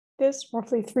This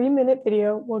roughly 3-minute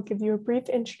video will give you a brief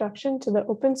introduction to the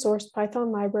open source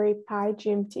Python library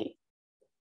PyGMT.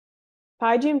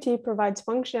 PyGMT provides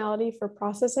functionality for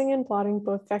processing and plotting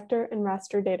both vector and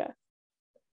raster data.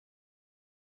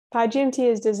 PyGMT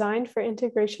is designed for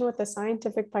integration with the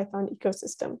scientific Python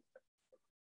ecosystem.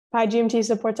 PyGMT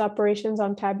supports operations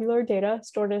on tabular data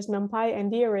stored as NumPy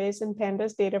ND arrays and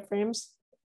pandas data frames,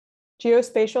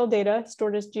 geospatial data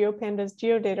stored as GeoPandas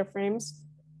geodata frames,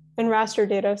 and raster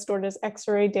data stored as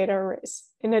X-array data arrays,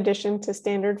 in addition to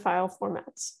standard file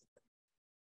formats.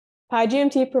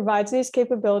 PyGMT provides these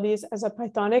capabilities as a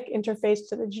Pythonic interface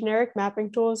to the generic mapping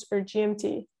tools, or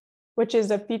GMT, which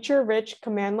is a feature-rich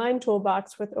command line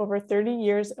toolbox with over 30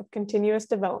 years of continuous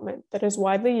development that is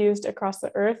widely used across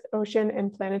the Earth, ocean,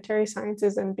 and planetary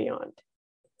sciences and beyond.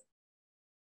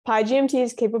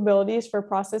 PyGMT's capabilities for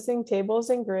processing tables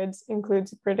and grids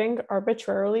includes gridding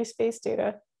arbitrarily spaced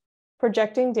data,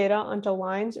 projecting data onto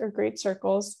lines or great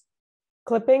circles,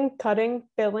 clipping, cutting,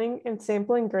 filling, and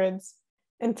sampling grids,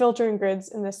 and filtering grids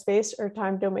in the space or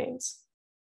time domains.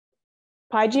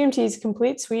 PyGMT's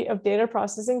complete suite of data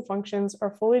processing functions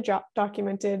are fully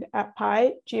documented at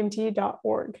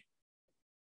pygmt.org.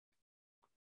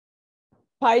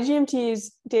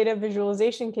 PyGMT's data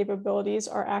visualization capabilities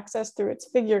are accessed through its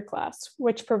figure class,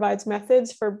 which provides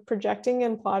methods for projecting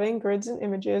and plotting grids and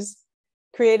images,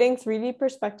 creating 3D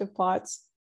perspective plots,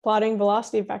 plotting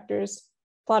velocity vectors,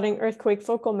 plotting earthquake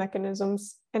focal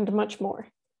mechanisms, and much more.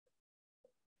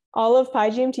 All of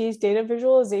PyGMT's data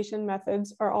visualization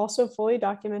methods are also fully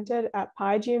documented at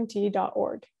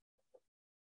pygmt.org.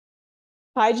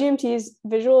 PyGMT's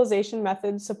visualization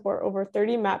methods support over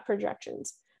 30 map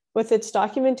projections, with its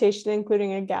documentation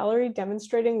including a gallery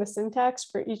demonstrating the syntax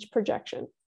for each projection.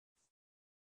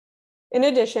 In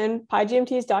addition,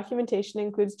 PyGMT's documentation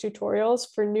includes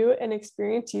tutorials for new and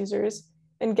experienced users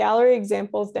and gallery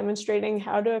examples demonstrating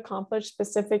how to accomplish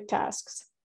specific tasks.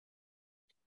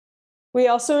 We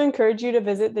also encourage you to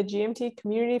visit the GMT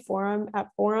community forum at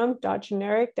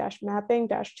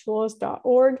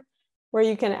forum.generic-mapping-tools.org, where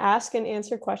you can ask and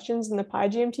answer questions in the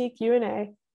PyGMT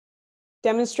Q&A,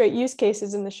 demonstrate use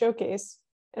cases in the showcase,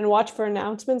 and watch for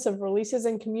announcements of releases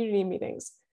and community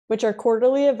meetings, which are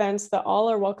quarterly events that all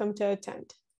are welcome to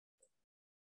attend.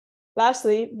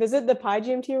 Lastly, visit the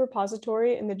PyGMT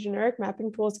repository in the Generic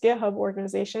Mapping Tools GitHub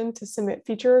organization to submit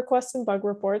feature requests and bug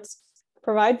reports,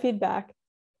 provide feedback,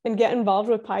 and get involved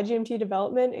with PyGMT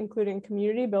development, including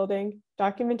community building,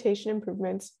 documentation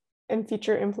improvements, and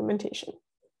feature implementation.